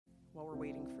while we're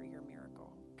waiting for your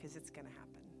miracle, because it's going to happen.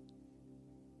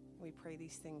 We pray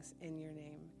these things in your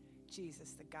name,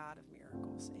 Jesus, the God of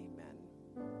miracles. Amen.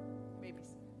 Maybe.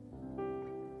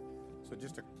 So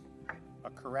just a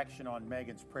correction on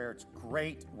Megan's prayer. It's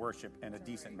great worship and a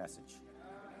decent message.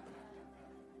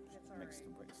 Makes the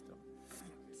break still.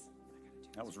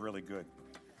 That was really good.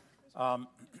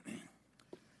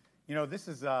 This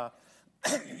is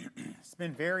it's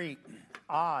been very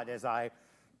odd as I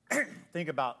think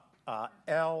about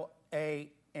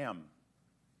LAM,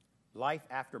 Life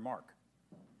After Mark.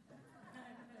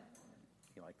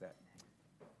 You like that?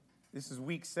 This is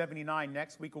week 79.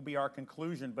 Next week will be our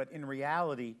conclusion. But in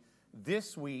reality,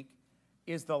 this week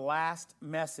is the last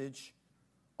message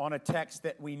on a text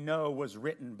that we know was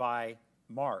written by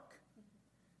Mark.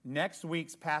 Next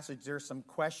week's passage, there's some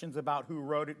questions about who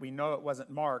wrote it. We know it wasn't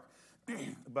Mark,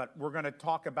 but we're going to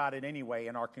talk about it anyway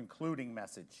in our concluding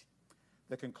message,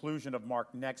 the conclusion of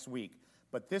Mark next week.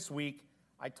 But this week,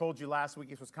 I told you last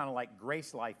week, this was kind of like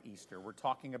Grace Life Easter. We're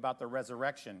talking about the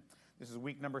resurrection. This is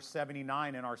week number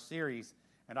 79 in our series,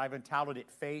 and I've entitled it,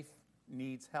 Faith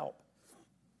Needs Help.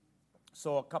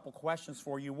 So a couple questions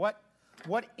for you. What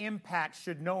impact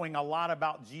should knowing a lot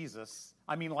about Jesus,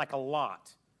 I mean like a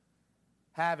lot,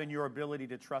 have in your ability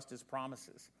to trust his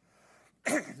promises?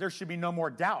 There should be no more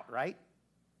doubt, right?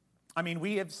 I mean,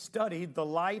 we have studied the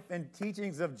life and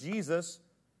teachings of Jesus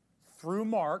through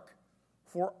Mark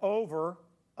for over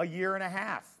a year and a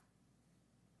half.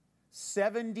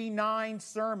 79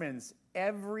 sermons,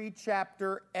 every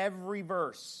chapter, every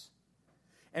verse.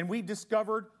 And we've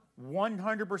discovered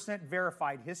 100%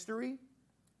 verified history.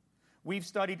 We've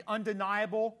studied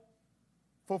undeniable,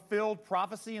 fulfilled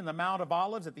prophecy in the Mount of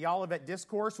Olives at the Olivet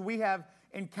Discourse. We have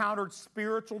encountered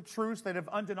spiritual truths that have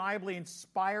undeniably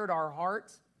inspired our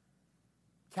hearts,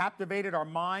 captivated our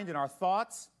mind and our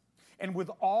thoughts. And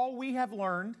with all we have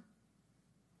learned,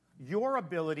 your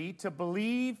ability to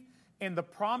believe in the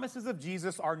promises of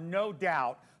Jesus are no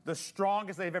doubt the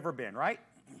strongest they've ever been, right?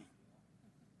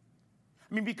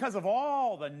 I mean, because of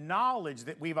all the knowledge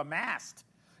that we've amassed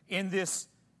in this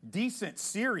decent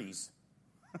series,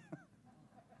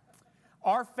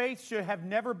 our faith should have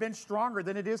never been stronger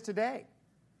than it is today.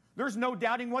 There's no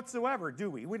doubting whatsoever,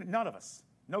 do we? None of us.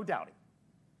 No doubting.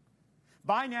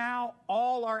 By now,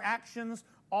 all our actions,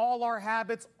 all our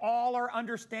habits, all our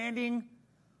understanding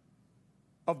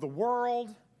of the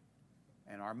world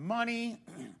and our money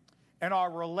and our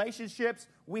relationships,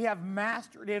 we have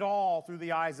mastered it all through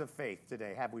the eyes of faith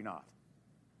today, have we not?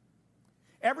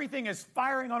 Everything is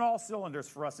firing on all cylinders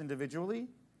for us individually.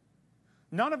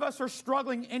 None of us are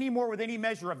struggling anymore with any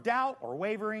measure of doubt or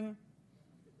wavering.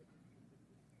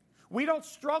 We don't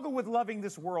struggle with loving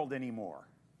this world anymore.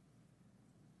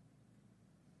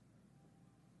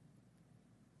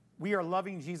 We are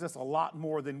loving Jesus a lot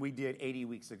more than we did 80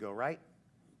 weeks ago, right?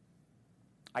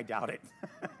 I doubt it.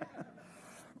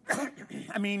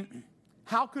 I mean,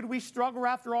 how could we struggle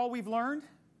after all we've learned?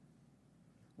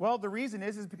 Well, the reason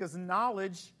is because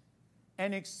knowledge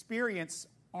and experience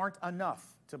aren't enough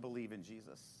to believe in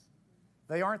Jesus.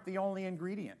 They aren't the only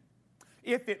ingredient.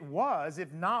 If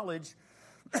knowledge,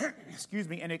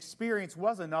 and experience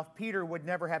was enough, Peter would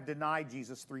never have denied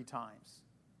Jesus 3 times.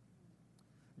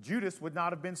 Judas would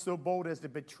not have been so bold as to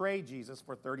betray Jesus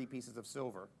for 30 pieces of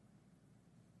silver.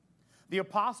 The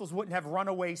apostles wouldn't have run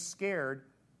away scared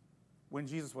when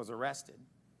Jesus was arrested.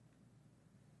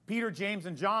 Peter, James,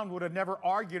 and John would have never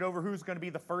argued over who's going to be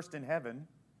the first in heaven.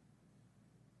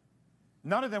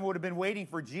 None of them would have been waiting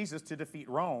for Jesus to defeat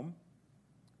Rome.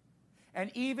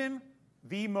 And even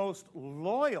the most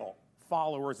loyal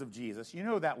followers of Jesus, you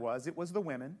know who that was? It was the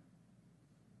women.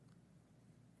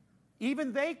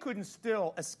 Even they couldn't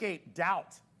still escape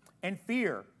doubt and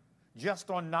fear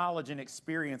just on knowledge and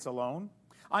experience alone.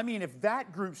 I mean, if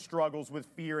that group struggles with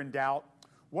fear and doubt,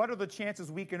 what are the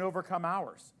chances we can overcome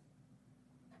ours?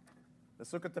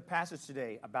 Let's look at the passage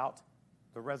today about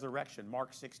the resurrection,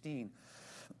 Mark 16.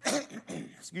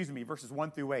 Verses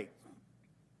 1 through 8.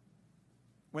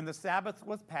 When the Sabbath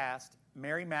was past,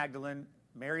 Mary Magdalene,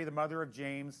 Mary the mother of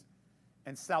James,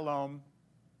 and Salome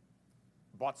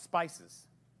bought spices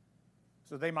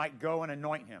so they might go and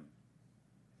anoint him.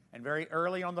 And very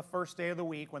early on the first day of the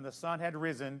week, when the sun had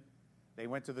risen, they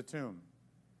went to the tomb.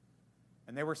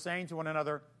 And they were saying to one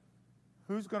another,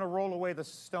 "Who's going to roll away the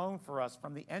stone for us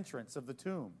from the entrance of the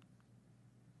tomb?"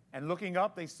 And looking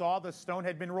up, they saw the stone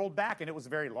had been rolled back, and it was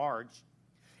very large.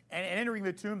 And entering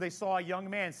the tomb, they saw a young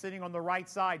man sitting on the right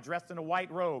side, dressed in a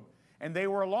white robe. And they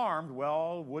were alarmed.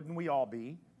 Well, wouldn't we all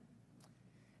be?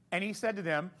 And he said to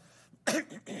them,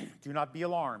 "Do not be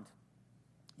alarmed.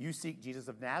 You seek Jesus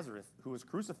of Nazareth, who was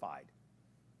crucified.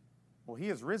 Well, he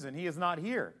is risen. He is not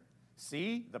here.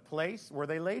 See the place where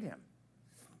they laid him.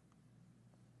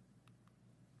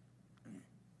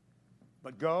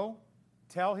 But go,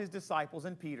 tell his disciples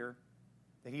and Peter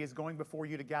that he is going before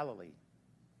you to Galilee.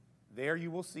 There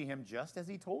you will see him just as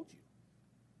he told you.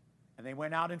 And they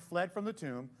went out and fled from the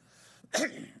tomb,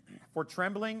 for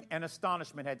trembling and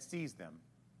astonishment had seized them.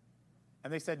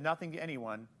 And they said nothing to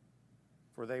anyone,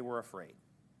 for they were afraid.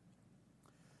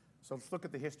 So let's look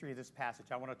at the history of this passage.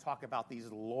 I want to talk about these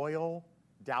loyal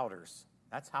doubters.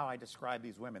 That's how I describe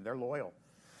these women. They're loyal.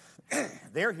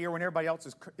 They're here when everybody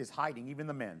else is hiding, even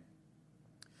the men.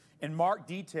 And Mark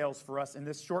details for us in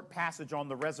this short passage on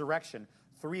the resurrection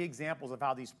 3 examples of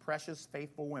how these precious,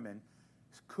 faithful women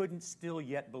couldn't still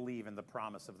yet believe in the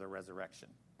promise of the resurrection.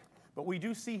 But we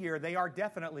do see here they are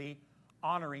definitely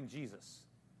honoring Jesus.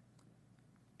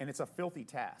 And it's a filthy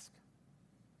task.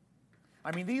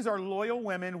 I mean, these are loyal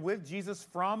women with Jesus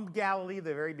from Galilee,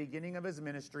 the very beginning of his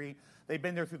ministry. They've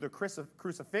been there through the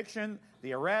crucifixion,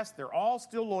 the arrest. They're all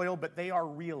still loyal, but they are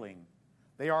reeling.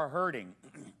 They are hurting.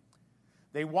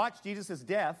 They watched Jesus'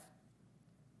 death,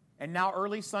 and now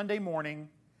early Sunday morning,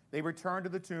 they return to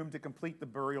the tomb to complete the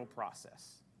burial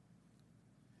process.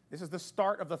 This is the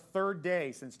start of the 3rd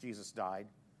day since Jesus died,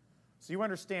 so you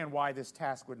understand why this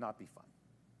task would not be fun.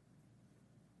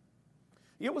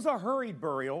 It was a hurried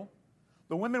burial.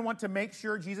 The women want to make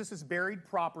sure Jesus is buried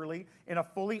properly in a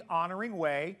fully honoring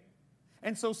way.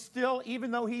 And so still,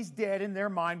 even though he's dead in their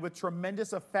mind with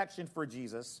tremendous affection for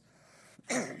Jesus,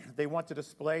 they want to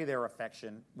display their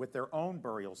affection with their own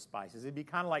burial spices. It'd be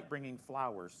kind of like bringing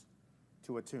flowers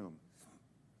to a tomb.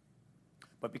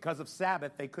 But because of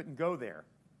Sabbath, they couldn't go there.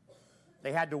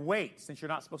 They had to wait, since you're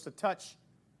not supposed to touch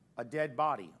a dead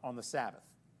body on the Sabbath.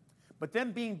 But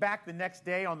them being back the next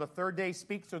day on the 3rd day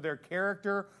speaks to their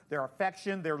character, their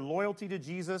affection, their loyalty to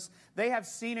Jesus. They have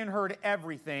seen and heard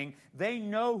everything. They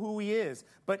know who he is.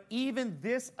 But even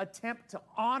this attempt to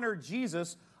honor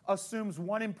Jesus assumes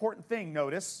one important thing,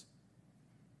 notice,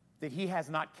 that he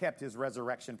has not kept his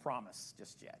resurrection promise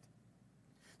just yet.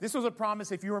 This was a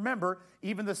promise, if you remember,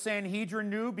 even the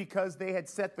Sanhedrin knew because they had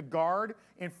set the guard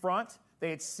in front. They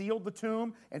had sealed the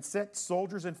tomb and set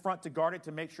soldiers in front to guard it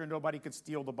to make sure nobody could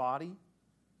steal the body.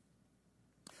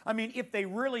 I mean, if they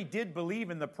really did believe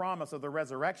in the promise of the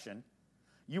resurrection,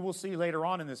 you will see later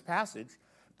on in this passage,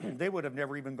 they would have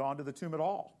never even gone to the tomb at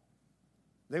all.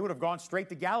 They would have gone straight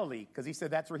to Galilee because he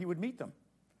said that's where he would meet them.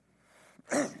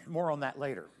 More on that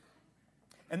later.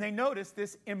 And they noticed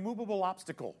this immovable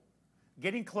obstacle.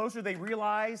 Getting closer, they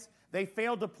realize they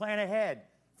failed to plan ahead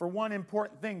for one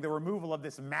important thing, the removal of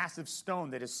this massive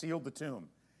stone that has sealed the tomb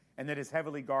and that is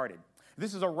heavily guarded.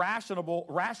 This is a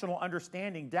rational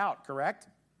understanding doubt, correct?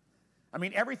 I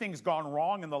mean, everything's gone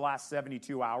wrong in the last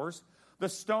 72 hours. The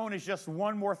stone is just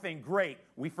one more thing. Great,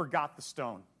 we forgot the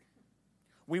stone.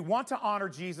 We want to honor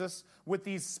Jesus with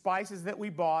these spices that we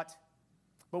bought,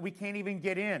 but we can't even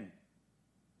get in.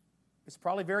 It's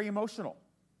probably very emotional.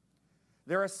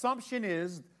 Their assumption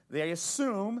is, they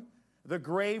assume the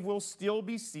grave will still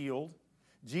be sealed,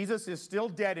 Jesus is still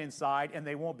dead inside, and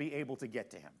they won't be able to get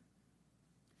to him.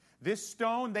 This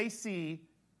stone they see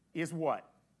is what?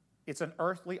 It's an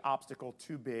earthly obstacle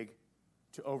too big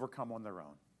to overcome on their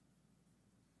own.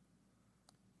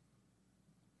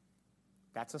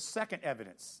 That's a second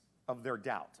evidence of their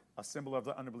doubt, a symbol of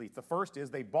their unbelief. The first is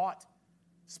they bought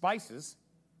spices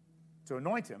to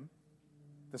anoint him.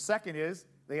 The second is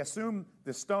they assume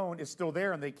the stone is still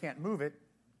there and they can't move it.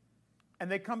 And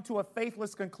they come to a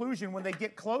faithless conclusion when they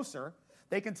get closer.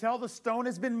 They can tell the stone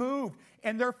has been moved.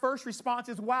 And their first response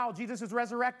is, wow, Jesus is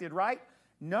resurrected, right?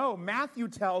 No, Matthew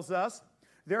tells us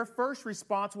their first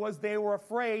response was they were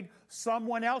afraid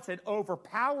someone else had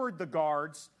overpowered the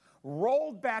guards,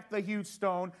 rolled back the huge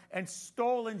stone, and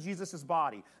stolen Jesus'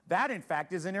 body. That, in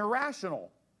fact, is an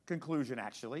irrational conclusion,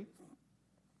 actually.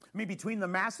 I mean, between the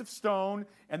massive stone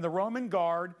and the Roman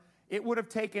guard, it would have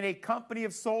taken a company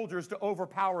of soldiers to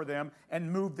overpower them and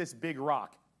move this big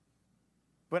rock.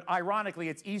 But ironically,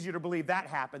 it's easier to believe that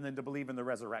happened than to believe in the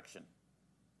resurrection.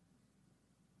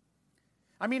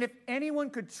 I mean, if anyone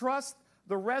could trust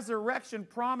the resurrection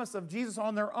promise of Jesus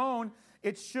on their own,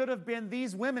 it should have been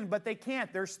these women, but they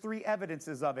can't. There's 3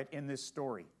 evidences of it in this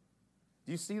story.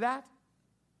 Do you see that?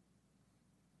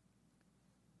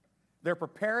 They're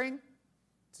preparing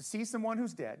to see someone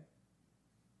who's dead.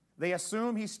 They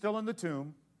assume he's still in the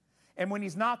tomb. And when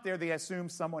he's not there, they assume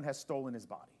someone has stolen his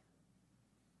body.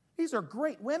 These are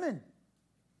great women.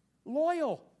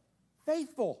 Loyal,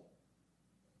 faithful,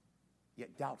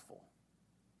 yet doubtful.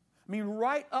 I mean,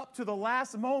 right up to the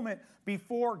last moment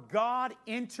before God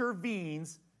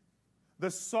intervenes,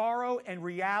 The sorrow and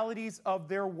realities of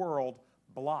their world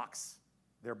blocks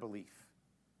their belief.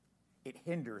 It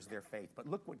hinders their faith. But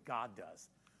look what God does.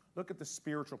 Look at the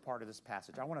spiritual part of this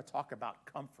passage. I want to talk about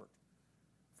comfort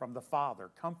from the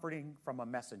Father, comforting from a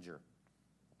messenger.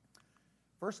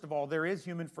 First of all, there is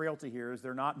human frailty here, is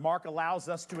there not? Mark allows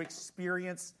us to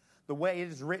experience the way it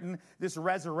is written, this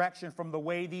resurrection from the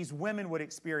way these women would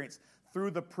experience,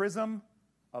 through the prism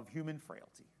of human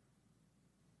frailty.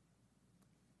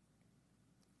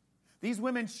 These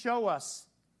women show us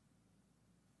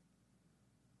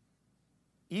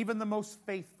even the most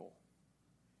faithful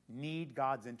need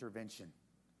God's intervention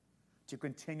to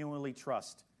continually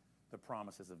trust the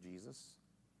promises of Jesus.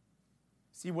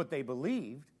 See, what they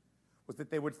believed was that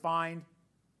they would find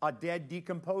a dead,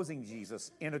 decomposing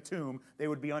Jesus in a tomb they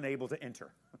would be unable to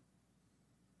enter.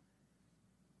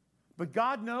 But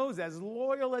God knows, as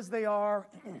loyal as they are,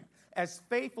 as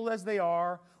faithful as they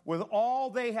are, with all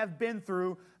they have been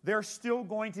through, they're still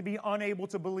going to be unable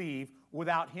to believe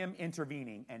without Him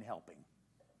intervening and helping.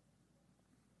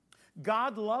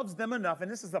 God loves them enough, and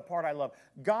this is the part I love.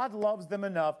 God loves them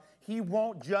enough, He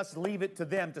won't just leave it to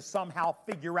them to somehow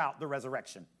figure out the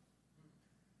resurrection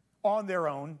on their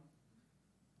own.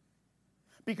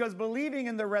 Because believing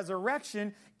in the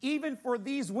resurrection, even for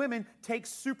these women, takes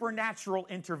supernatural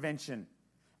intervention,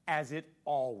 as it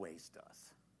always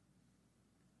does.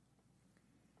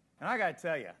 And I got to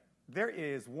tell you, there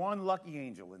is one lucky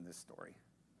angel in this story.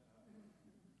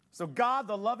 So God,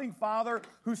 the loving Father,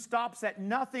 who stops at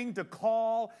nothing to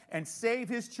call and save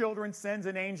His children, sends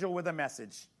an angel with a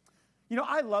message. You know,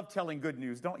 I love telling good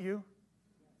news, don't you?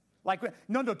 Like,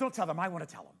 no, don't tell them. I want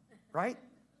to tell them, right?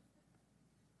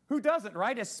 Who doesn't,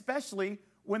 right? Especially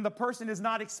when the person is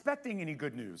not expecting any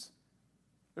good news.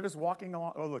 They're just walking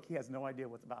along. Oh, look, he has no idea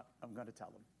what's about. I'm going to tell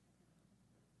him.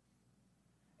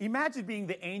 Imagine being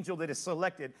the angel that is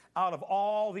selected out of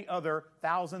all the other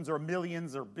thousands or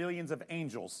millions or billions of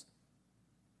angels.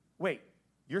 Wait,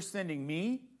 you're sending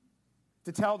me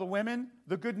to tell the women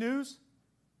the good news?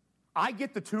 I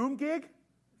get the tomb gig?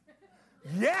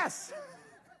 Yes!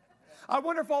 I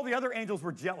wonder if all the other angels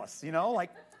were jealous, you know,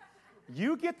 like,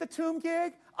 you get the tomb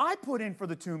gig? I put in for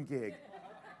the tomb gig.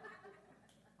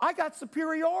 I got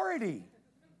superiority.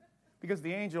 Because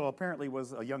the angel apparently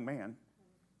was a young man,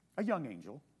 a young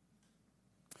angel.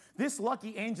 This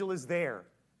lucky angel is there.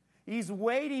 He's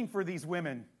waiting for these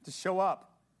women to show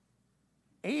up.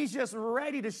 He's just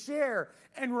ready to share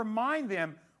and remind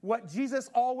them what Jesus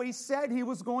always said He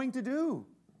was going to do.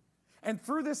 And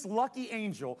through this lucky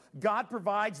angel, God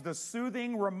provides the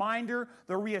soothing reminder,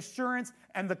 the reassurance,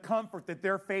 and the comfort that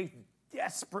their faith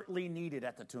desperately needed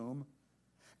at the tomb.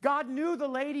 God knew the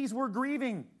ladies were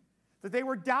grieving, that they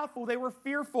were doubtful, they were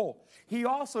fearful. He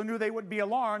also knew they would be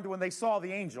alarmed when they saw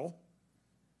the angel.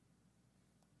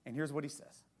 And here's what He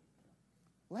says.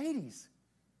 Ladies,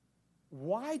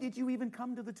 why did you even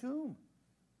come to the tomb?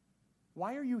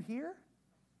 Why are you here?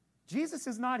 Jesus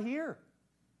is not here.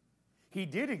 He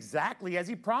did exactly as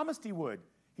He promised He would.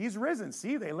 He's risen.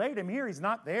 See, they laid Him here. He's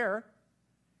not there.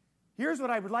 Here's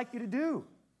what I would like you to do.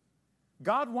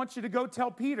 God wants you to go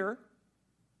tell Peter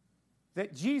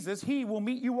that Jesus, He will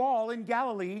meet you all in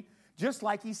Galilee, just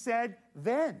like He said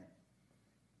then.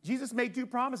 Jesus made two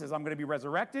promises. I'm going to be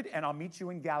resurrected, and I'll meet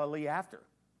you in Galilee after.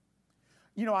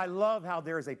 You know, I love how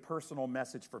there is a personal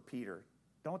message for Peter.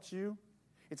 Don't you?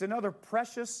 It's another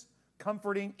precious,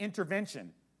 comforting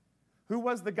intervention. Who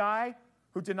was the guy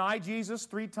who denied Jesus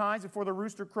 3 times before the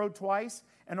rooster crowed twice?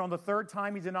 And on the 3rd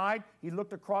time he denied, he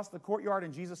looked across the courtyard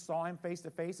and Jesus saw him face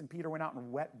to face, and Peter went out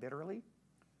and wept bitterly.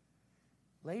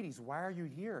 Ladies, why are you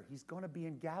here? He's going to be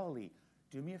in Galilee.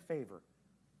 Do me a favor.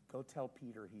 Go tell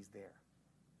Peter he's there.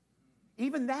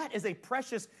 Even that is a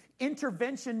precious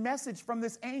intervention message from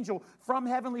this angel, from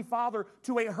Heavenly Father,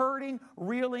 to a hurting,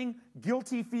 reeling,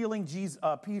 guilty-feeling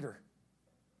Peter.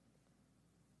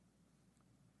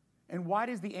 And why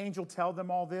does the angel tell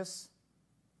them all this?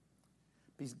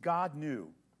 Because God knew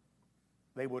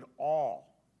they would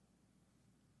all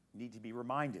need to be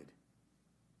reminded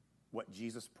what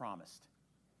Jesus promised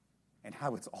and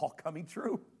how it's all coming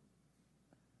true.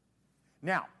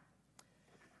 Now,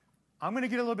 I'm going to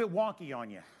get a little bit wonky on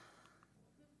you.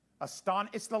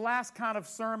 It's the last kind of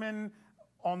sermon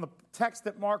on the text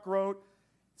that Mark wrote,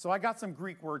 so I got some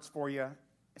Greek words for you.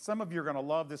 Some of you are going to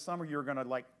love this. Some of you are going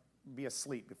to be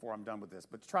asleep before I'm done with this,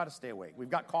 but try to stay awake. We've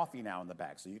got coffee now in the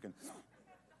back, so you can.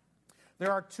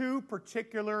 There are 2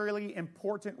 particularly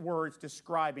important words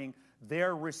describing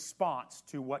their response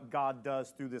to what God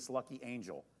does through this lucky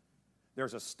angel.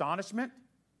 There's astonishment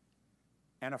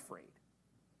and afraid.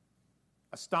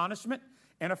 Astonishment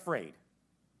and afraid.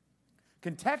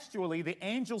 Contextually, the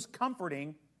angels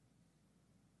comforting,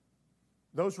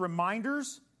 those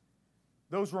reminders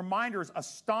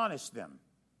astonish them.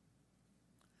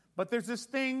 But there's this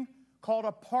thing called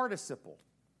a participle,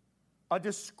 a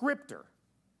descriptor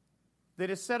that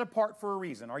is set apart for a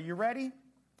reason. Are you ready?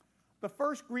 The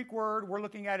first Greek word we're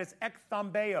looking at is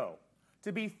ekthambeo,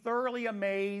 to be thoroughly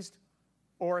amazed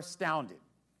or astounded.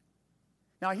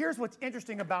 Now, here's what's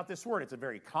interesting about this word. It's a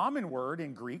very common word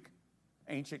in Greek,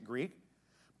 ancient Greek.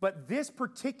 But this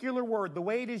particular word, the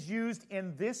way it is used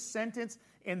in this sentence,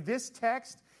 in this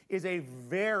text, is a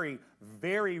very,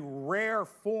 very rare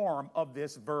form of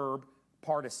this verb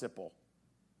participle.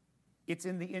 It's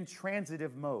in the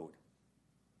intransitive mode.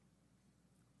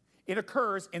 It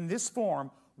occurs in this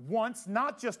form once,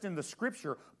 not just in the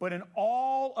scripture, but in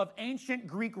all of ancient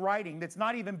Greek writing that's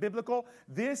not even biblical.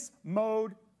 This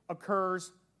mode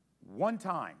occurs one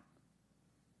time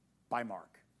by Mark.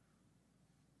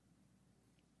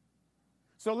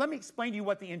 So let me explain to you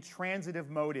what the intransitive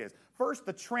mode is. First,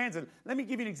 the transitive. Let me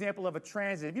give you an example of a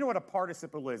transitive. You know what a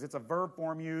participle is? It's a verb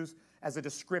form used as a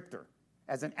descriptor,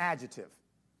 as an adjective.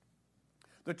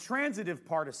 The transitive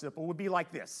participle would be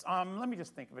like this. Let me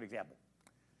just think of an example.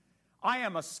 I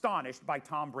am astonished by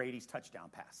Tom Brady's touchdown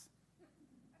pass.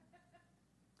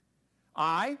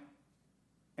 I,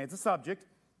 and it's a subject,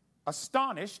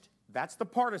 astonished, that's the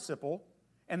participle,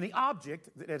 and the object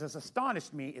that has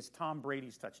astonished me is Tom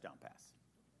Brady's touchdown pass.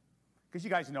 Because you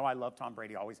guys know I love Tom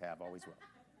Brady, always have, always will.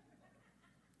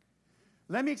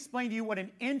 Let me explain to you what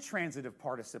an intransitive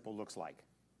participle looks like.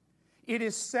 It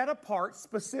is set apart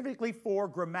specifically for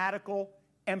grammatical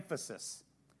emphasis.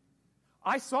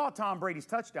 I saw Tom Brady's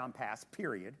touchdown pass,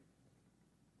 period.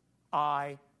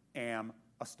 I am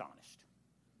astonished.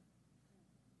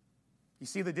 You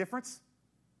see the difference?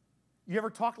 You ever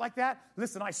talk like that?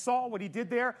 Listen, I saw what he did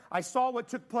there. I saw what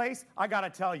took place. I got to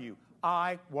tell you,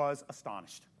 I was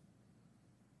astonished.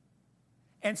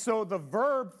 And so the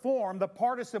verb form, the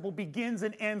participle, begins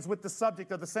and ends with the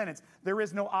subject of the sentence. There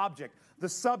is no object. The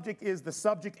subject is the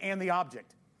subject and the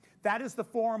object. That is the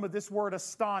form of this word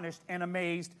astonished and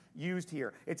amazed used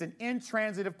here. It's an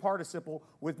intransitive participle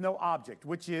with no object,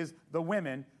 which is the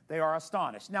women. They are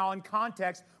astonished. Now, in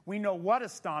context, we know what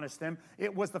astonished them.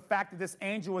 It was the fact that this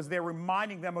angel was there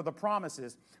reminding them of the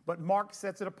promises. But Mark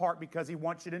sets it apart because he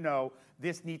wants you to know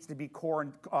this needs to be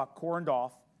cordoned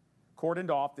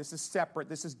off. This is separate.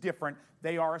 This is different.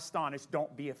 They are astonished.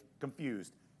 Don't be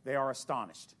confused. They are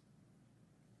astonished.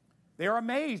 They are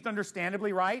amazed,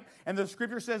 understandably, right? And the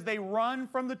scripture says they run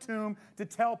from the tomb to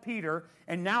tell Peter.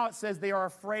 And now it says they are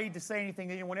afraid to say anything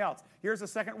to anyone else. Here's the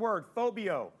second word,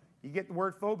 phobio. You get the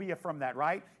word phobia from that,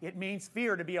 right? It means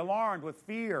fear, to be alarmed with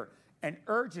fear and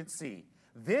urgency.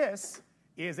 This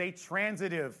is a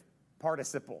transitive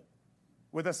participle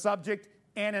with a subject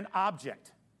and an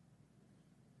object.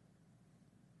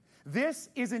 This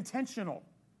is intentional.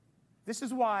 This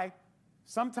is why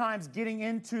sometimes getting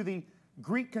into the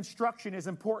Greek construction is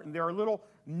important. There are little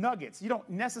nuggets. You don't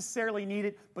necessarily need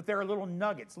it, but there are little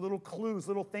nuggets, little clues,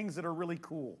 little things that are really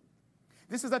cool.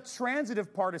 This is a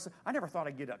transitive participle. I never thought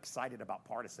I'd get excited about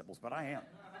participles, but I am.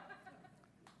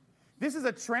 This is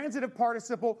a transitive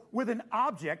participle with an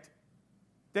object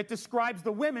that describes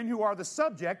the women who are the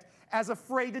subject as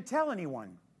afraid to tell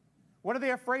anyone. What are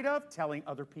they afraid of? Telling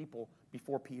other people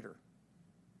before Peter.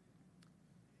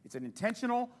 It's an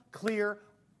intentional, clear,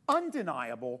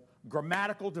 undeniable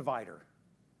grammatical divider.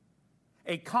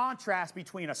 A contrast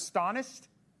between astonished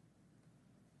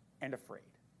and afraid.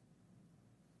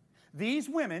 These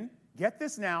women, get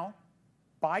this now,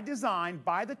 by design,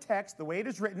 by the text, the way it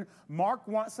is written, Mark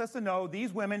wants us to know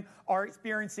these women are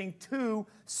experiencing two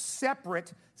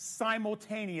separate,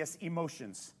 simultaneous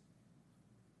emotions.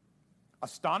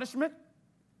 Astonishment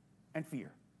and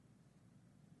fear.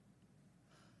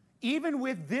 Even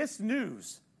with this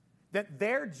news that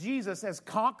their Jesus has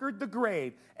conquered the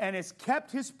grave and has kept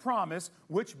his promise,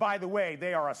 which, by the way,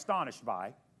 they are astonished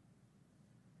by,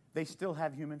 they still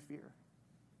have human fear.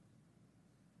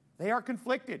 They are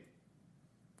conflicted.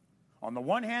 On the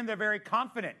one hand, they're very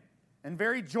confident and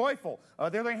very joyful.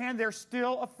 On the other hand, they're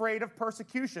still afraid of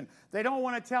persecution. They don't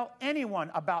want to tell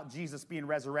anyone about Jesus being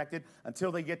resurrected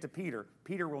until they get to Peter.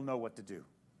 Peter will know what to do.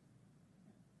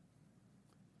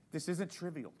 This isn't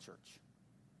trivial, church.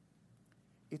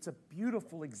 It's a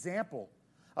beautiful example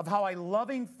of how a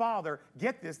loving father,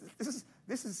 get this,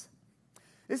 this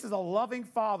is a loving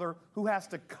father who has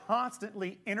to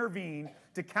constantly intervene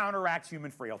to counteract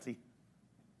human frailty.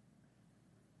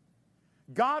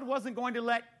 God wasn't going to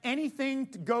let anything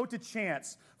go to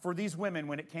chance for these women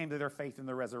when it came to their faith in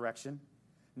the resurrection,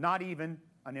 not even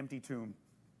an empty tomb.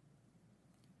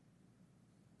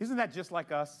 Isn't that just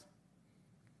like us?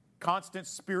 Constant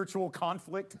spiritual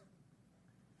conflict.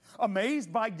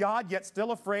 Amazed by God, yet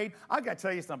still afraid. I've got to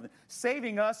tell you something.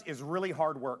 Saving us is really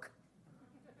hard work.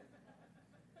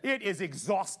 It is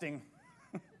exhausting.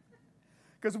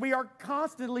 Because we are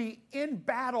constantly in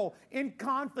battle, in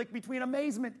conflict between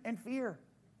amazement and fear.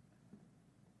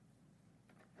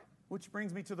 Which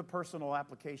brings me to the personal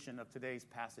application of today's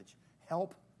passage.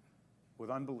 Help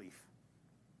with unbelief.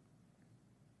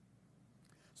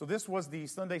 So this was the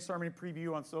Sunday sermon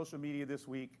preview on social media this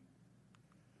week.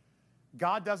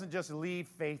 God doesn't just leave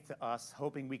faith to us,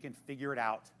 hoping we can figure it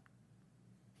out.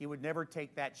 He would never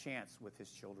take that chance with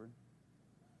his children.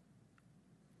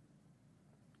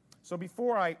 So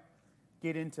before I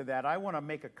get into that, I want to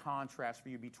make a contrast for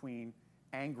you between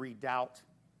angry doubt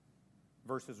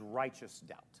versus righteous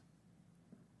doubt.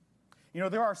 You know,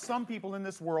 there are some people in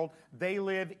this world, they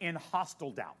live in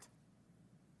hostile doubt,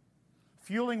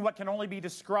 fueling what can only be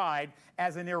described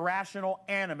as an irrational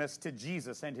animus to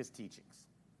Jesus and his teachings.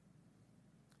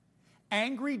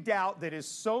 Angry doubt that is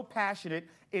so passionate,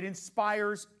 it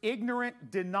inspires ignorant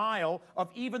denial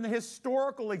of even the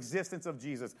historical existence of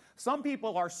Jesus. Some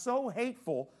people are so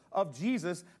hateful of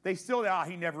Jesus, they still,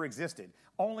 he never existed.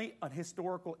 Only a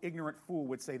historical, ignorant fool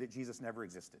would say that Jesus never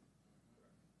existed.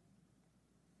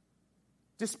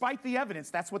 Despite the evidence,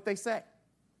 that's what they say.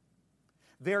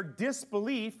 Their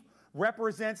disbelief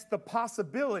represents the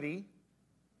possibility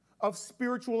of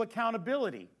spiritual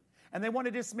accountability. And they want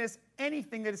to dismiss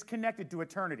anything that is connected to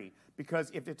eternity, because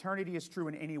if eternity is true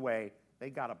in any way, they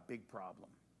got a big problem.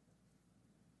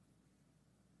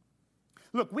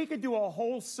 Look, we could do a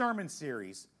whole sermon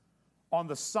series on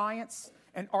the science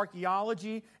and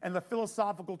archaeology and the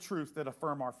philosophical truths that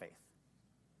affirm our faith.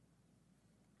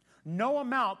 No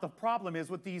amount, the problem is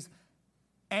with these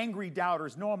angry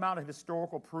doubters, no amount of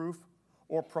historical proof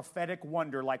or prophetic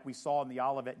wonder like we saw in the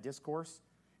Olivet Discourse.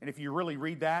 And if you really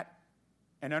read that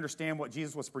and understand what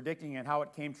Jesus was predicting and how it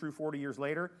came true 40 years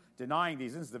later, denying the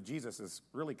existence of Jesus is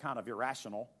really kind of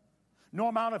irrational. No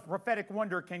amount of prophetic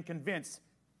wonder can convince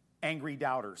angry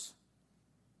doubters,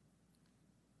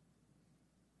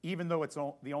 even though it's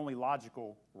the only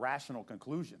logical, rational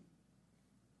conclusion.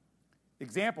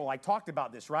 Example, I talked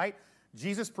about this, right?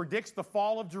 Jesus predicts the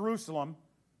fall of Jerusalem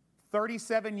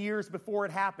 37 years before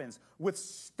it happens with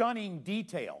stunning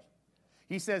detail.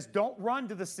 He says, don't run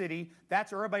to the city.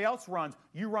 That's where everybody else runs.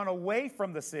 You run away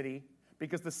from the city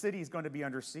because the city is going to be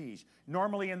under siege.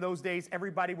 Normally in those days,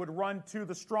 everybody would run to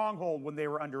the stronghold when they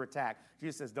were under attack.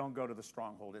 Jesus says, don't go to the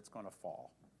stronghold. It's going to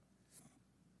fall.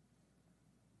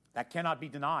 That cannot be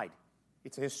denied.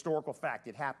 It's a historical fact.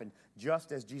 It happened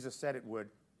just as Jesus said it would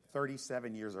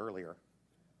 37 years earlier.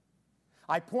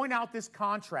 I point out this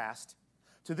contrast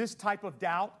to this type of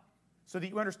doubt so that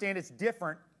you understand it's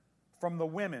different from the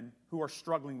women who are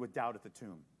struggling with doubt at the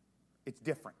tomb. It's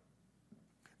different.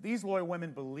 These loyal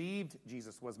women believed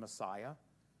Jesus was Messiah,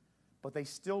 but they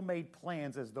still made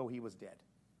plans as though he was dead.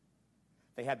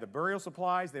 They had the burial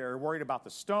supplies. They were worried about the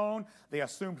stone. They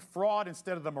assumed fraud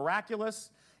instead of the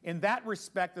miraculous. In that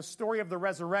respect, the story of the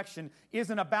resurrection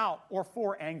isn't about or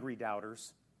for angry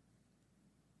doubters.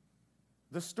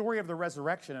 The story of the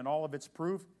resurrection and all of its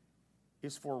proof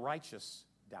is for righteous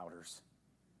doubters,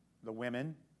 the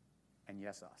women, and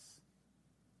yes, us.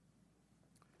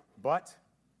 But,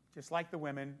 just like the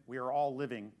women, we are all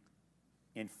living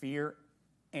in fear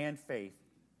and faith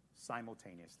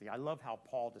simultaneously. I love how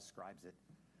Paul describes it.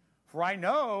 For I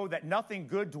know that nothing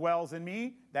good dwells in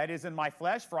me, that is in my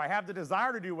flesh, for I have the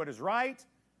desire to do what is right,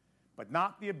 but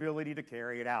not the ability to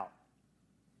carry it out.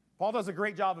 Paul does a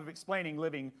great job of explaining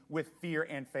living with fear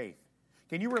and faith.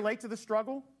 Can you relate to the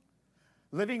struggle?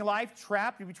 Living life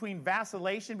trapped between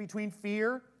vacillation, between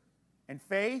fear and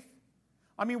faith?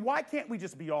 I mean, why can't we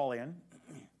just be all in?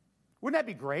 Wouldn't that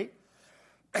be great?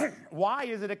 Why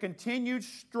is it a continued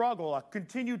struggle, a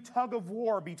continued tug of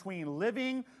war between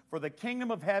living for the kingdom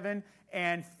of heaven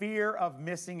and fear of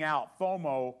missing out,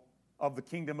 FOMO of the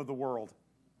kingdom of the world?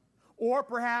 Or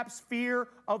perhaps fear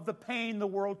of the pain the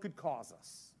world could cause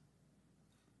us?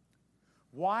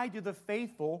 Why do the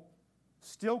faithful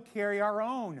still carry our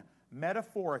own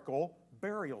metaphorical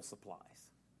burial supplies?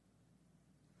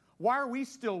 Why are we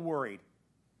still worried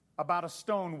about a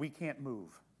stone we can't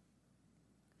move?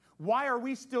 Why are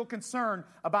we still concerned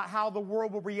about how the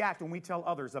world will react when we tell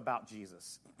others about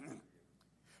Jesus?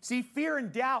 See, fear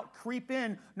and doubt creep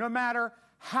in no matter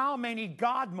how many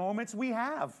God moments we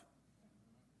have.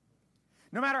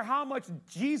 No matter how much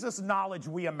Jesus knowledge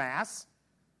we amass.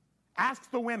 Ask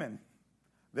the women.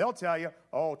 They'll tell you,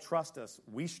 oh, trust us,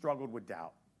 we struggled with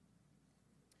doubt.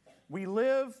 We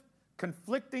live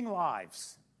conflicting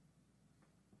lives.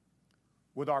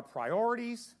 with our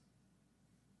priorities,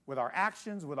 with our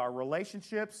actions, with our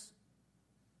relationships,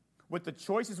 with the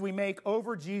choices we make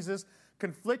over Jesus,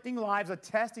 conflicting lives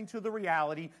attesting to the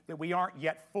reality that we aren't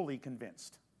yet fully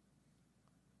convinced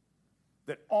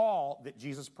that all that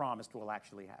Jesus promised will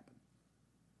actually happen.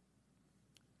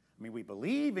 I mean, we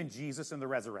believe in Jesus and the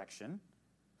resurrection.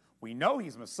 We know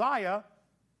he's Messiah,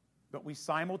 but we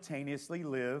simultaneously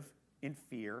live in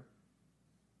fear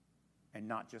and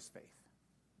not just faith.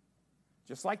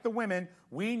 Just like the women,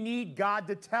 we need God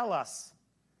to tell us,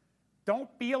 don't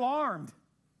be alarmed.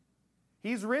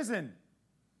 He's risen.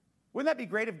 Wouldn't that be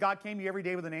great if God came to you every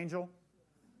day with an angel?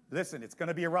 Listen, it's going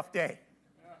to be a rough day.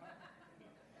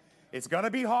 It's going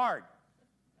to be hard.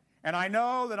 And I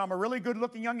know that I'm a really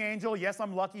good-looking young angel. Yes,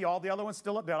 I'm lucky. All the other ones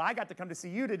still up there. I got to come to see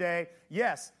you today.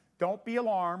 Yes, don't be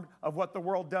alarmed of what the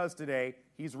world does today.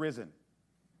 He's risen.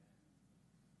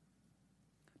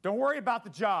 Don't worry about the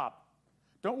job.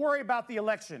 Don't worry about the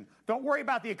election. Don't worry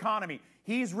about the economy.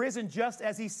 He's risen just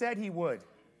as he said he would.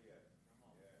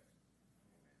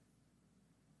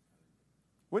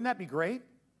 Wouldn't that be great?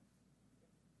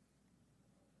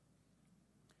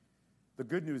 The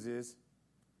good news is,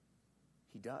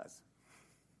 he does.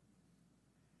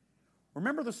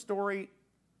 Remember the story?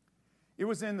 It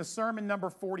was in the sermon number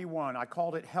 41. I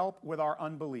called it Help with Our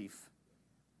Unbelief.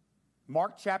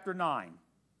 Mark chapter 9.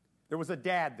 There was a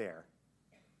dad there.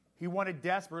 He wanted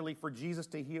desperately for Jesus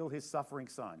to heal his suffering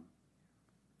son.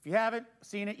 If you haven't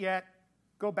seen it yet,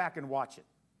 go back and watch it.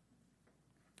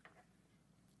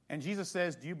 And Jesus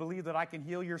says, do you believe that I can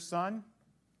heal your son?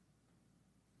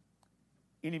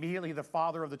 And immediately the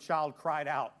father of the child cried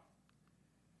out,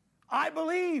 I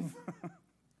believe.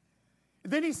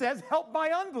 Then he says, help my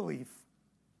unbelief.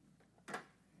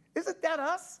 Isn't that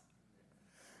us?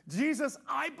 Jesus,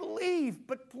 I believe,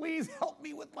 but please help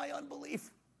me with my unbelief.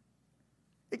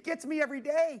 It gets me every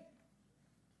day.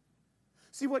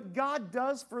 See, what God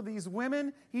does for these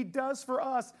women, he does for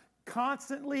us,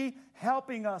 constantly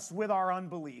helping us with our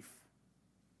unbelief.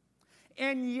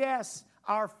 And yes,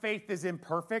 our faith is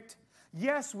imperfect.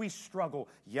 Yes, we struggle.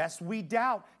 Yes, we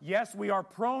doubt. Yes, we are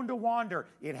prone to wander.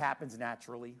 It happens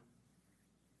naturally.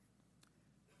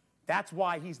 That's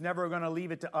why he's never going to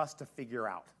leave it to us to figure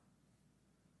out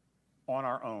on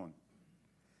our own.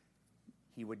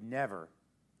 He would never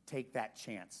take that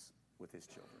chance with his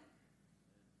children.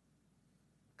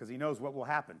 Because he knows what will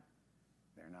happen.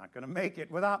 They're not going to make it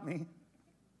without me.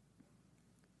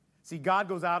 See, God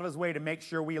goes out of his way to make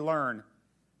sure we learn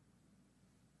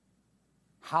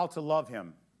how to love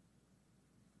him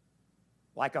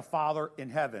like a father in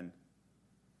heaven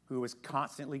who is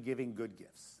constantly giving good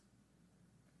gifts.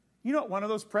 You know what one of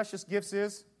those precious gifts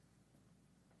is?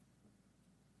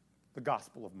 The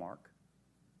Gospel of Mark.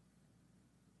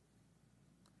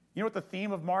 You know what the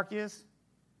theme of Mark is?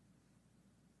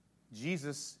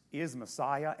 Jesus is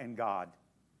Messiah and God,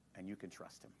 and you can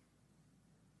trust him.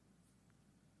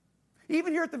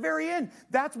 Even here at the very end,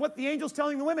 that's what the angel's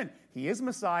telling the women. He is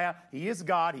Messiah. He is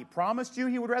God. He promised you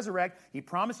he would resurrect. He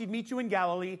promised he'd meet you in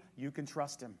Galilee. You can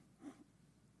trust him.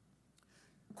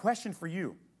 Question for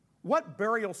you. What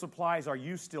burial supplies are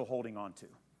you still holding on to?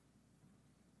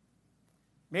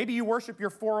 Maybe you worship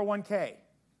your 401k.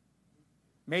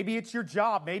 Maybe it's your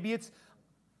job. Maybe it's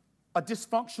a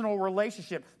dysfunctional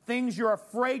relationship. Things you're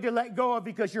afraid to let go of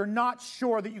because you're not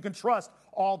sure that you can trust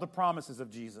all the promises of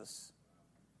Jesus.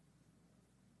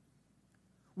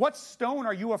 What stone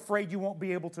are you afraid you won't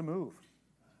be able to move?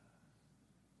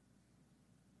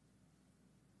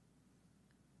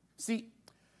 See,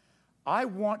 I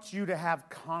want you to have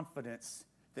confidence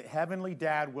that Heavenly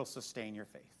Dad will sustain your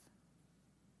faith.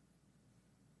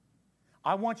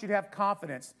 I want you to have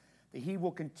confidence that he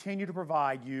will continue to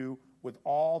provide you with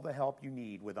all the help you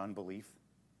need with unbelief.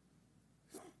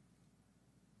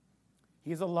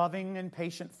 He is a loving and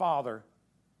patient Father,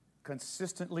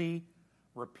 consistently,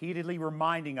 repeatedly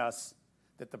reminding us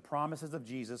that the promises of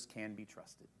Jesus can be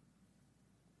trusted.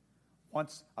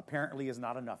 Once apparently is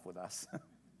not enough with us.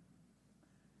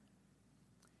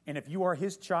 And if you are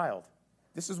his child,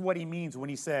 this is what he means when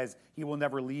he says he will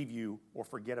never leave you or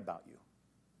forget about you.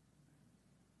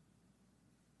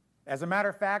 As a matter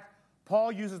of fact,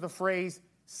 Paul uses the phrase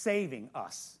saving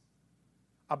us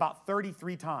about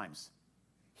 33 times.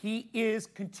 He is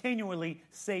continually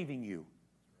saving you,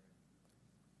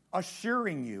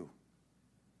 assuring you.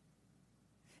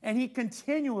 And he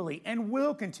continually and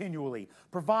will continually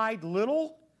provide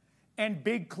little and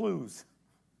big clues.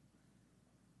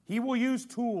 He will use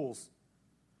tools.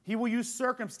 He will use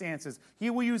circumstances. He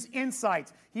will use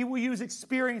insights. He will use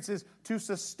experiences to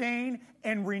sustain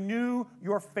and renew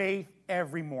your faith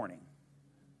every morning.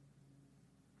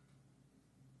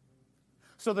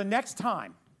 So the next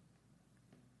time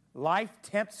life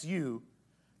tempts you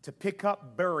to pick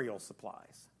up burial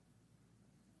supplies,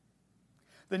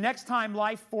 the next time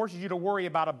life forces you to worry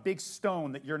about a big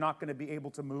stone that you're not going to be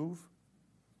able to move,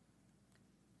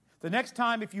 the next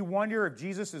time if you wonder if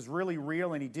Jesus is really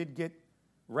real and he did get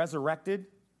resurrected,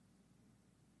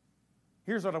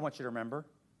 here's what I want you to remember.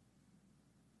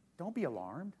 Don't be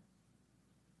alarmed.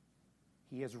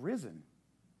 He has risen.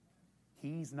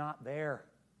 He's not there.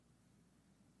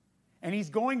 And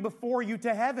he's going before you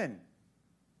to heaven.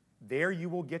 There you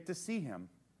will get to see him,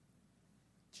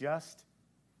 just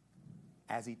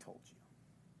as he told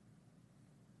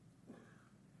you.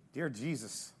 Dear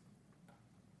Jesus,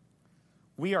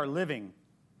 we are living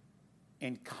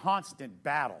in constant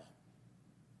battle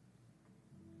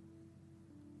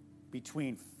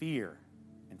between fear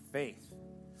and faith.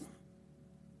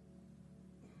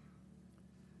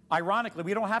 Ironically,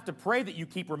 we don't have to pray that you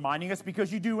keep reminding us because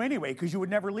you do anyway, because you would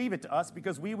never leave it to us,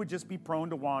 because we would just be prone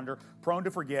to wander, prone to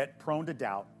forget, prone to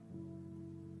doubt.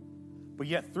 But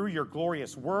yet through your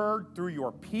glorious word, through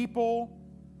your people,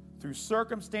 through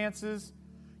circumstances,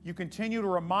 you continue to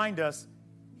remind us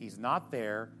he's not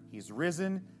there, he's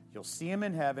risen, you'll see him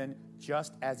in heaven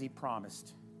just as he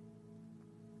promised.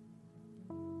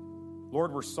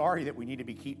 Lord, we're sorry that we need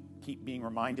to keep being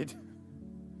reminded.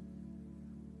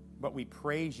 But we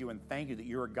praise you and thank you that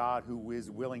you're a God who is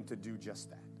willing to do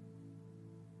just that.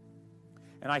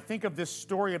 And I think of this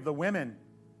story of the women,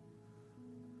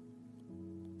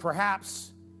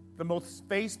 perhaps the most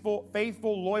faithful,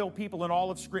 loyal people in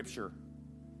all of Scripture.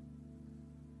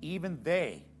 Even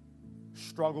they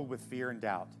struggled with fear and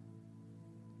doubt.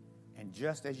 And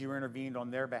just as you intervened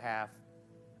on their behalf,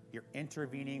 you're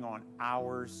intervening on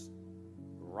ours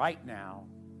right now,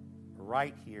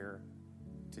 right here,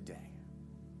 today.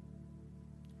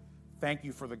 Thank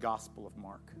you for the Gospel of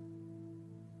Mark.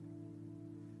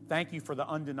 Thank you for the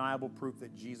undeniable proof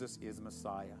that Jesus is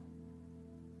Messiah.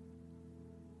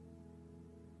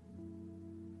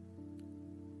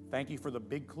 Thank you for the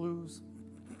big clues.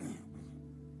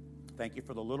 Thank you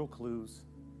for the little clues.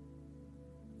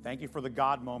 Thank you for the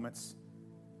God moments.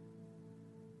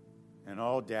 And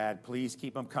oh, Dad, please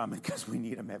keep them coming because we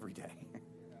need them every day.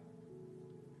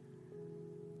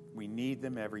 We need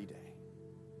them every day.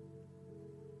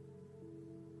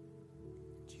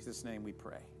 In Jesus' name we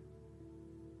pray.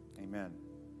 Amen.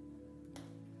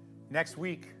 Next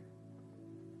week,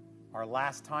 our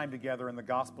last time together in the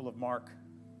Gospel of Mark.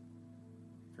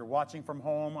 If you're watching from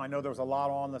home, I know there was a lot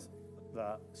on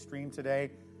the stream today.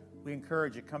 We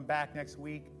encourage you, come back next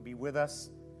week, be with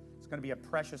us. It's going to be a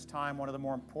precious time, one of the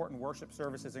more important worship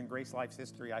services in Grace Life's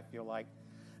history, I feel like.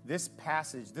 This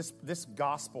passage, this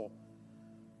gospel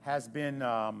has been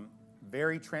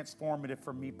very transformative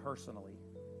for me personally.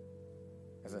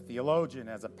 As a theologian,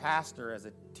 as a pastor, as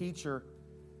a teacher,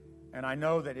 and I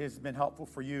know that it has been helpful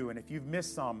for you. And if you've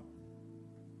missed some,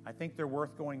 I think they're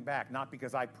worth going back, not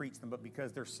because I preach them, but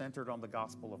because they're centered on the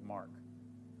Gospel of Mark.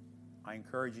 I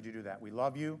encourage you to do that. We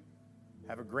love you.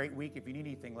 Have a great week. If you need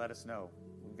anything, let us know.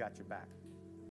 We've got your back.